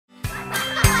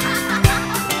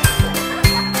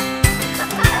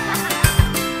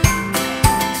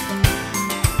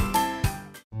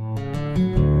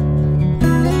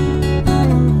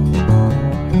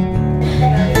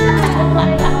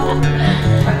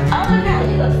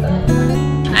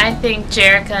think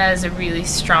Jerrica is a really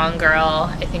strong girl.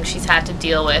 I think she's had to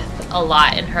deal with a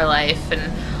lot in her life, and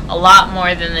a lot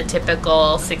more than the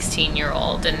typical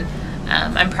 16-year-old. And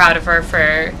I'm proud of her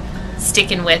for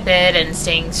sticking with it and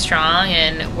staying strong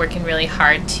and working really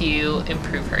hard to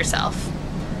improve herself.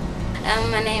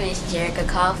 My name is Jerrica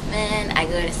Kaufman. I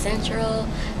go to Central.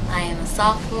 I am a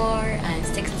sophomore. I'm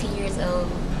 16 years old,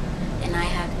 and I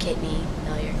have kidney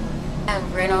failure. I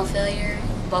have renal failure.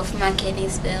 Both of my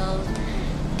kidneys failed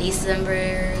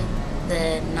December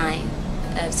the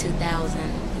 9th of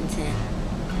 2010.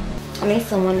 I need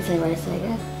someone to say what to say,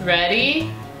 guys.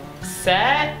 Ready,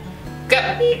 set,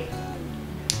 go.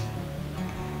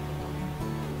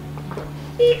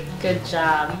 Good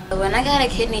job. When I got a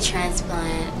kidney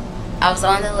transplant, I was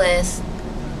on the list,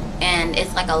 and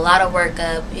it's like a lot of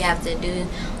workup. You have to do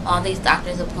all these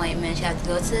doctor's appointments. You have to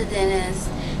go to the dentist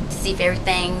to see if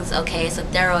everything's okay. It's a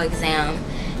thorough exam.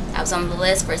 I was on the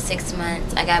list for 6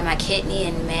 months. I got my kidney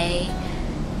in May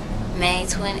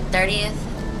 30th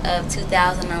of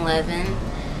 2011.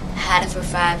 I had it for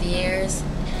 5 years,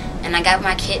 and I got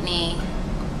my kidney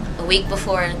a week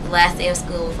before the last day of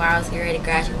school, before I was getting ready to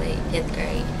graduate 5th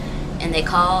grade. And they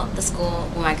called the school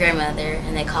with my grandmother,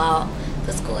 and they called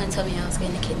the school and told me I was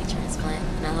getting a kidney transplant,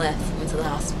 and I left, went to the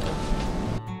hospital.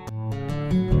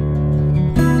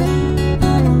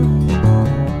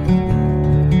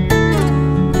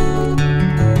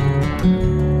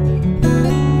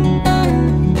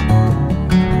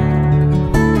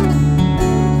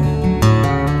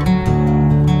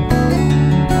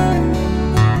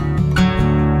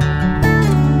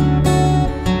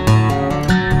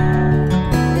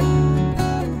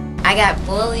 I got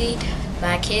bullied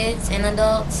by kids and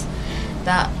adults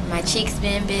about my cheeks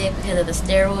being big because of the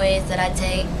steroids that I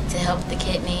take to help the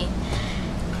kidney,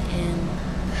 and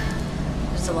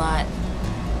it was a lot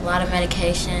of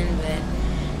medication, but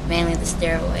mainly the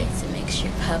steroids. It makes you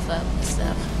puff up and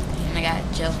stuff, and I got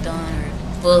joked on or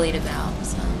bullied about.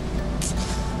 So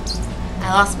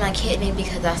I lost my kidney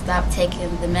because I stopped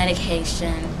taking the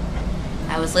medication.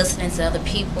 I was listening to other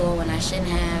people when I shouldn't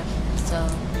have. So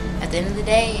at the end of the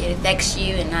day, it affects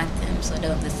you and not them, so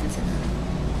don't listen to them.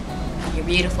 You're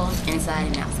beautiful inside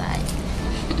and outside.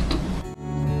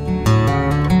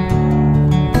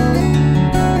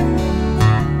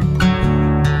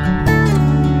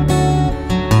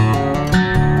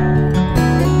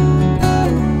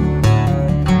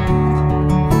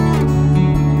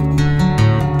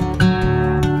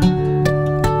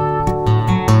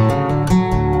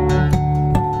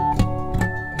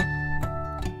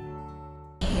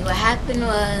 What happened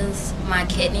was my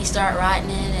kidney started rotting,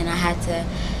 and I had to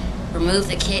remove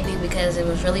the kidney because it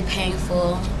was really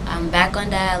painful. I'm back on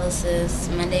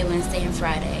dialysis Monday, Wednesday, and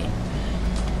Friday,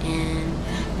 and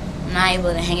I'm not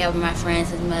able to hang out with my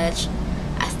friends as much.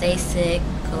 I stay sick.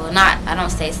 Well, I don't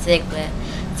stay sick, but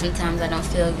sometimes I don't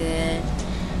feel good,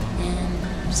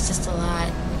 and it's just a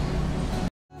lot.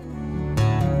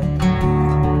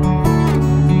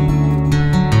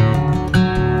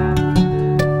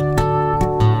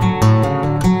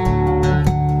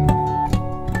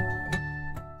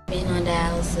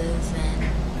 Dialysis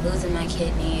and losing my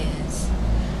kidney is,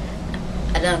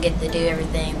 I don't get to do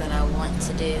everything that I want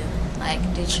to do, like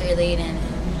do cheerleading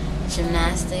and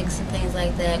gymnastics and things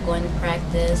like that, going to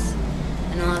practice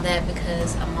and all that,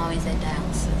 because I'm always at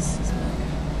dialysis. So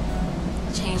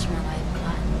it changed my life a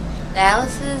lot.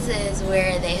 Dialysis is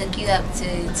where they hook you up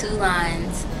to 2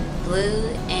 lines,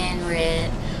 blue and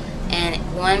red, and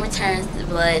one returns the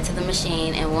blood to the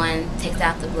machine and one takes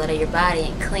out the blood of your body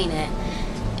and clean it.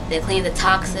 They clean the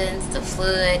toxins, the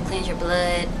fluid, cleans your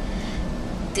blood.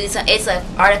 It's an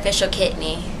artificial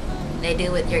kidney. They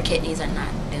do what your kidneys are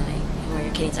not doing and what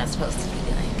your kidneys are supposed to be doing.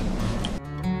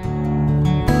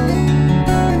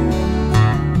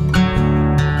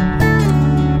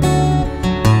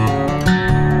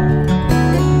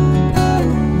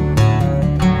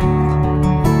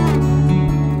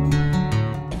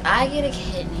 If I get a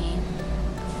kidney,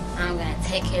 I'm going to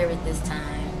take care of it this time.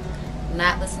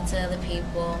 Not listen to other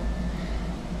people,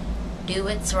 do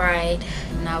what's right,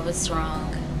 not what's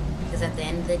wrong, because at the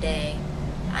end of the day,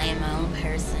 I am my own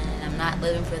person, and I'm not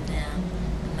living for them,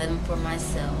 I'm living for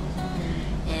myself.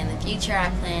 And in the future, I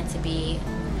plan to be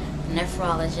a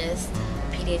nephrologist,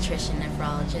 a pediatrician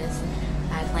nephrologist.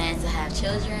 I plan to have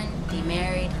children, be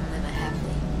married, and live a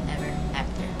happily ever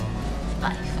after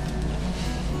life.